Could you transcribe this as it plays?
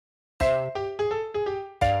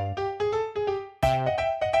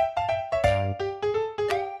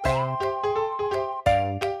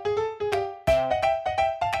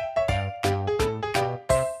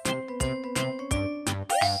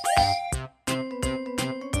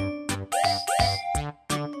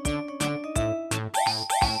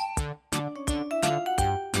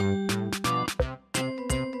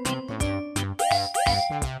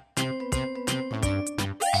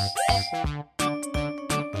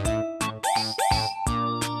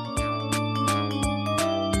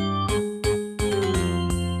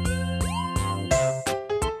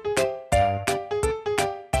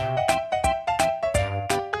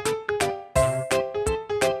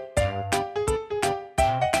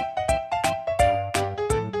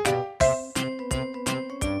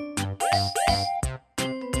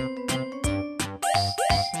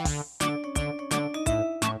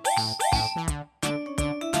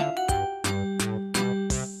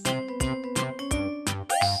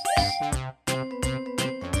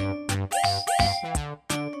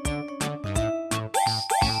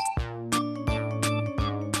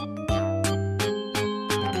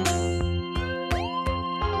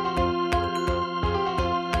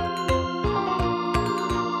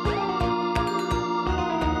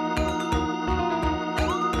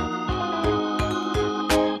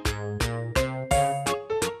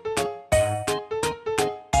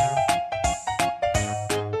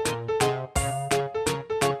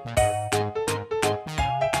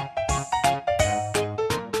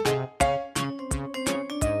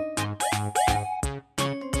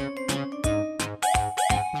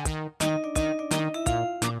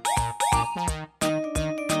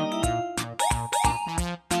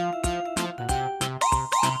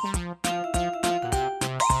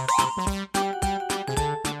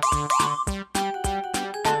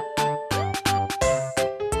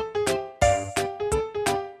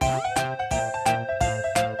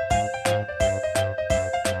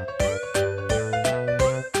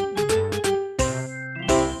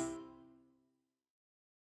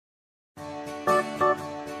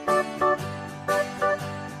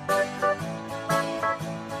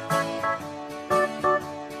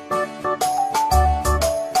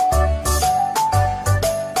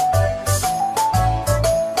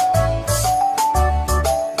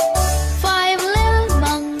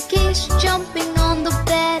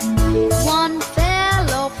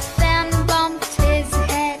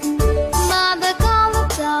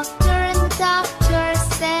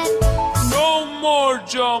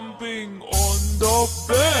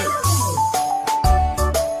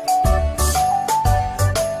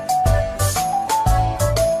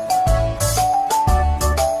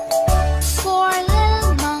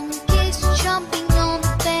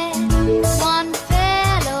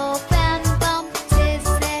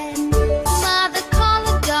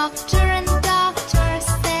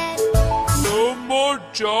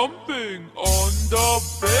jumping on the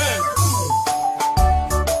bed.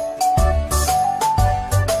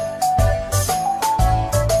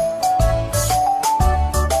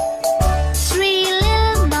 Three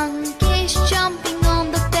little monkeys jumping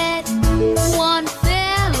on the bed. One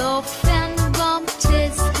fell off and bumped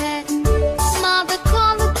his head. Mother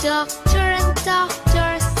called the doctor and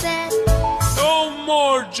doctor said, No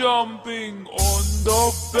more jumping on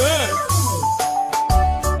the bed.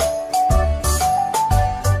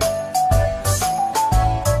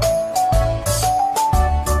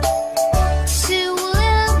 two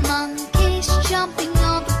little monkeys jumping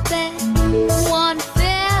on the bed. One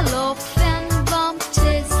fell off and bumped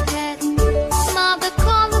his head. Mother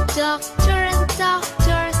called the doctor and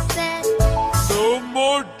doctor said, No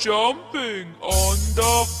more jumping on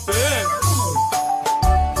the bed.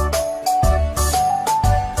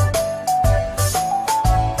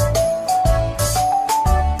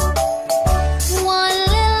 one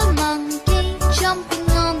little monkey jumping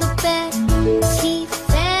on the bed. He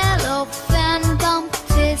fell off and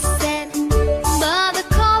bumped his head. Mother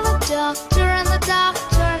called the doctor and the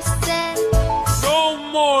doctor said, No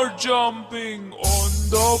more jumping on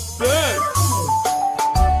the bed.